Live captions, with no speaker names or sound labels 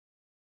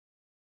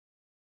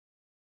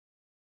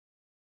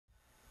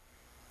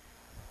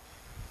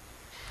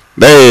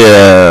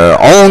There,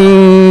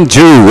 on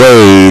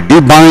Jewel,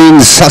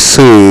 Divine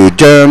Sasu,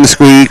 Germs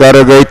Creek,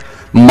 Arrogate,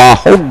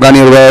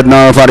 Mahogany Red,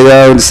 now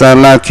Faria,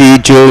 San Lucky,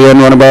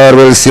 Julian, one bar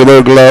with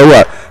Silver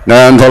Glow,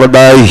 then followed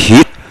by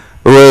Heat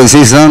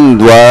Resistant,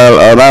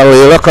 while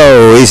Valley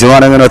Loco is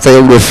running on a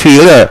tail the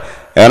field.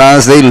 And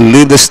as they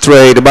leave the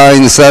straight,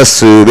 Divine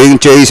Sasu being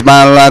chased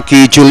by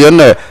Lucky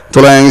Julian. Two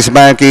lengths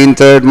back in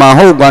third,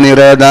 Mahogany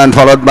Red, and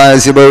followed by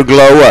Silver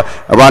Glow.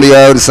 Around the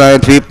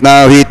outside, fifth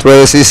now, Heat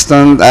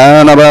Resistant,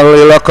 and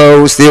Valley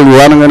Loco still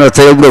running on a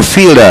tail the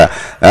fielder.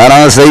 And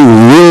as they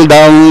wheel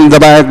down the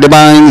back,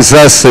 Divine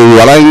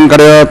Sasu, cut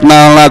up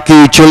now,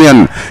 Lucky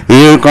Julian.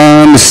 Here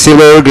comes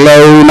Silver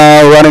Glow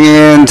now running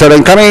into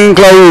and coming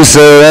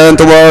closer and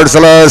towards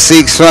the last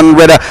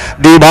 600.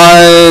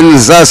 Divine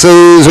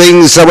Sasu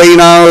swings away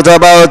now to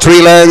about 3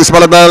 lengths,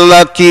 followed by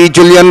Lucky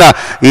Julian.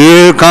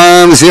 Here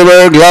comes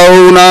Silver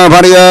Glow now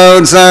for the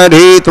outside,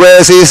 Heat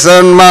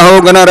Resistant,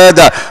 Mahogany Red,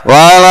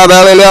 while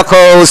Valley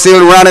Loco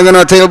still running on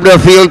the tail of the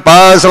field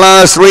past the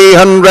last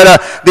 300.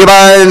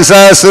 Divine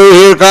Sasu,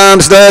 here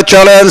comes the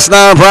challenge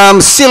now from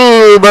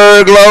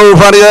Silver Glow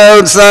for the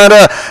outside,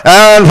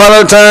 and for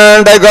the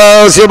turn they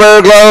go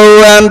Silver Glow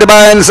and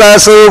Divine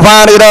Sasu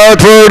find it out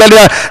for the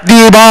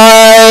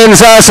Divine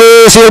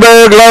Sasu,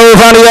 Silver Glow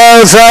from the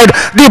outside,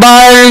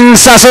 Divine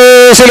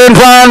Sasu still in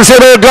front,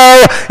 Silver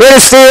Glow, it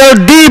is still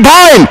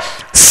Divine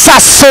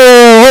Sasu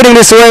winning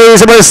this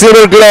race over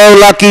Silver Glow,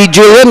 Lucky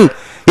Julian,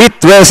 Heat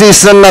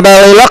Resistant,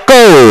 Valley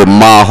Loco,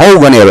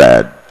 Mahogany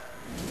Red.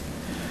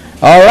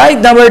 Alright,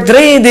 number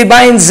 3,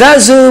 Divine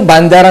Sasu,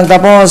 banderang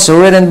tapos,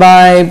 ridden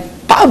by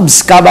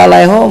Pabs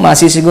Cabalejo,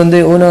 masisigundo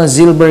yung uno,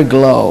 Silver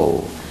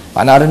Glow.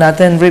 Panoorin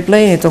natin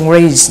replay itong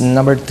race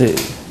number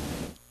 2.